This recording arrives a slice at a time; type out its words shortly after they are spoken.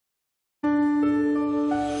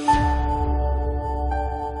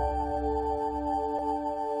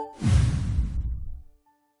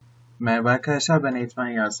Merhaba arkadaşlar, ben Eğitmen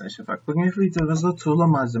Yasin Şafak. Bugünkü videomuzda tuğla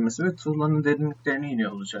malzemesi ve tuğlanın derinliklerine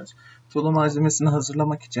iniyor olacağız. Tuğla malzemesini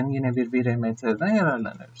hazırlamak için yine bir 1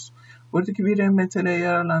 yararlanıyoruz. Buradaki 1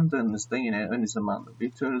 yararlandığımızda yine ön zamanlı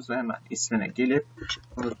bitiyoruz ve hemen ismine gelip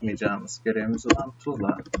unutmayacağımız görevimiz olan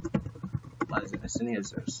tuğla malzemesini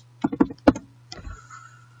yazıyoruz.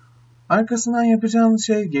 Arkasından yapacağımız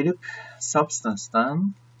şey gelip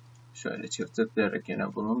Substance'dan şöyle çift tıklayarak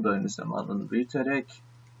yine bunun da ön zamanını büyüterek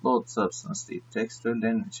Load Substance deyip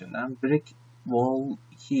tekstürlerin içinden Brick Wall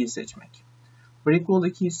 2'yi seçmek. Brick Wall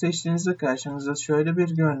 2'yi seçtiğinizde karşınıza şöyle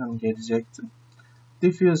bir görünüm gelecektir.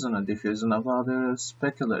 Diffuse'una bağlıyoruz.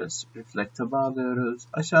 Specular'ı Reflect'e bağlıyoruz.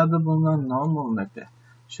 Aşağıda bulunan Normal Map'i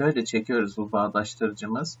şöyle çekiyoruz bu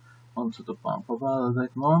bağdaştırıcımız. Onu tutup Bump'a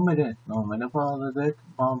bağladık. Normale bağladık.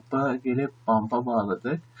 Bump'a gelip Bump'a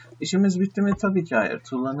bağladık. İşimiz bitti mi? Tabii ki hayır.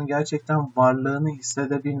 Tuğlanın gerçekten varlığını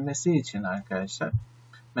hissedebilmesi için arkadaşlar.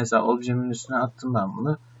 Mesela objemin üstüne attım ben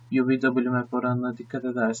bunu. UVW map oranına dikkat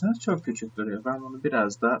ederseniz çok küçük duruyor. Ben bunu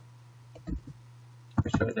biraz da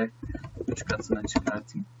şöyle 3 katına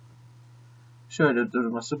çıkartayım. Şöyle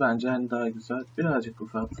durması bence daha güzel. Birazcık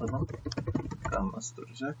ufaltalım. Bakalım nasıl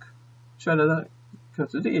duracak. Şöyle de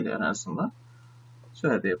kötü değil en azından.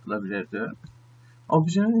 Şöyle de yapılabilir diyorum.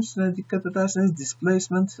 Objenin üstüne dikkat ederseniz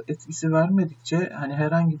displacement etkisi vermedikçe hani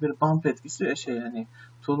herhangi bir bump etkisi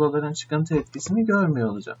tuğlaların çıkıntı etkisini görmüyor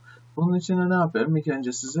olacağım. Bunun için ne yapıyorum? İlk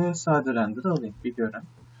önce size sade render alayım bir görün.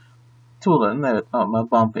 Tuğlanın evet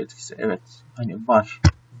ama bump etkisi evet var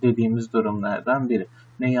dediğimiz durumlardan biri.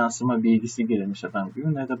 Ne yansıma bilgisi girilmiş efendim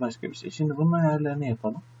gibi ne de başka bir şey. Şimdi bunun ayarlarını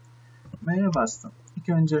yapalım. M'ye bastım. İlk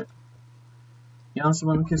önce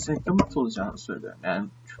yansımanın kesinlikle mat olacağını söylüyorum. Yani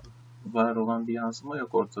var olan bir yansıma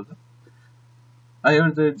yok ortada.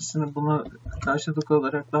 Ayır derecesini buna karşılık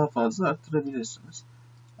olarak daha fazla arttırabilirsiniz.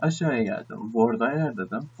 Aşağıya geldim. Word'u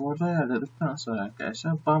ayarladım. Word'u ayarladıktan sonra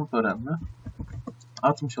arkadaşlar bump oranını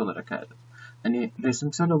 60 olarak ayarladım.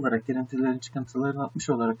 Resimsel olarak girintilerin çıkıntıların 60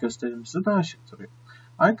 olarak gösterilmesi daha şık duruyor.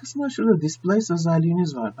 Arkasından şurada displace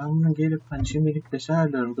özelliğiniz var. Ben bunu gelip şimdilik 5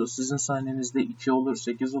 ayarlıyorum. Bu sizin sahnenizde 2 olur,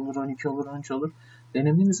 8 olur, 12 olur, 13 olur.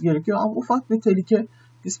 Denemeniz gerekiyor ama ufak bir tehlike.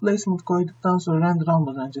 Displacement koyduktan sonra render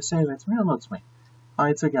almadan önce save etmeyi unutmayın.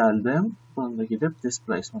 Height'a geldim. Bunu da gidip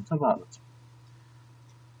displacement'a bağladım.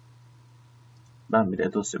 Ben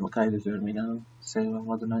bile dosyamı kaydediyorum inanın save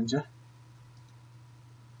olmadan önce.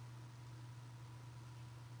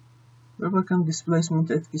 Ve bakın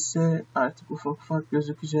displacement etkisi artık ufak ufak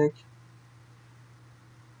gözükecek.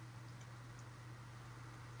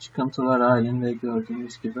 Çıkıntılar halinde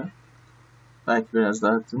gördüğünüz gibi. Belki biraz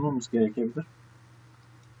daha arttırmamız gerekebilir.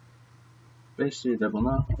 5'liyi de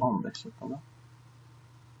buna 15 yapalım.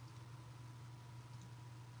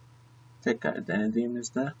 Tekrar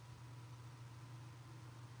denediğimizde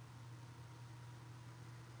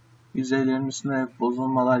yüzeylerin üstüne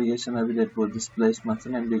bozulmalar yaşanabilir. Bu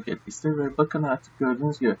displacement'ın en büyük etkisi ve bakın artık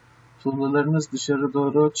gördüğünüz gibi tuğlalarınız dışarı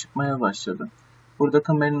doğru çıkmaya başladı. Burada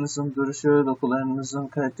kameranızın duruşu, dokularınızın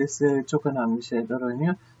kalitesi çok önemli şeyler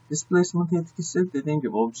oynuyor. Displacement etkisi dediğim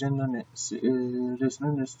gibi objenin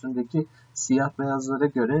resmin üstündeki siyah beyazlara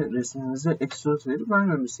göre resminize extrude verip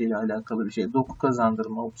vermemesiyle alakalı bir şey. Doku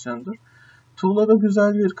kazandırma opsiyonudur. Tuğla'da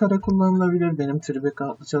güzel bir kare kullanılabilir. Benim Tribeca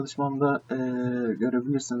adlı çalışmamda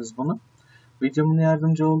görebilirsiniz bunu. Videomun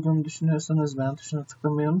yardımcı olduğunu düşünüyorsanız beğen tuşuna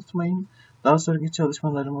tıklamayı unutmayın. Daha sonraki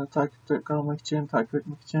çalışmalarımı takip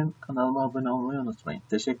etmek için kanalıma abone olmayı unutmayın.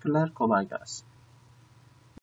 Teşekkürler, kolay gelsin.